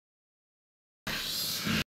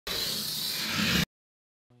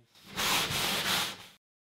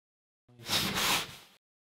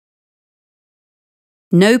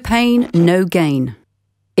No pain, no gain.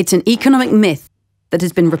 It's an economic myth that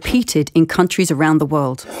has been repeated in countries around the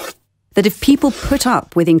world. That if people put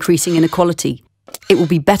up with increasing inequality, it will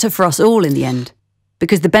be better for us all in the end,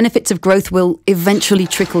 because the benefits of growth will eventually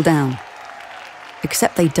trickle down.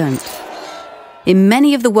 Except they don't. In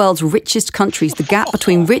many of the world's richest countries, the gap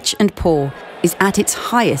between rich and poor is at its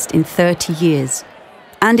highest in 30 years.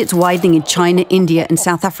 And it's widening in China, India, and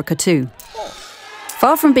South Africa too.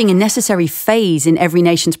 Far from being a necessary phase in every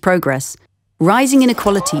nation's progress, rising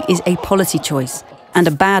inequality is a policy choice, and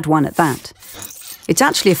a bad one at that. It's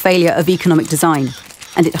actually a failure of economic design,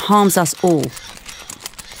 and it harms us all.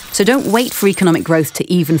 So don't wait for economic growth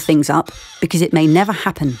to even things up, because it may never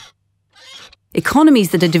happen. Economies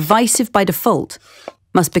that are divisive by default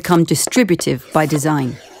must become distributive by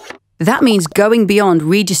design. That means going beyond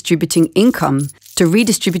redistributing income to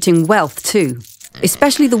redistributing wealth too,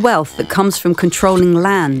 especially the wealth that comes from controlling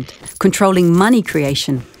land, controlling money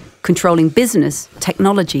creation, controlling business,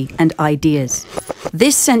 technology, and ideas.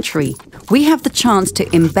 This century, we have the chance to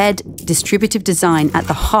embed distributive design at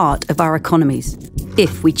the heart of our economies,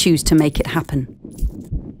 if we choose to make it happen.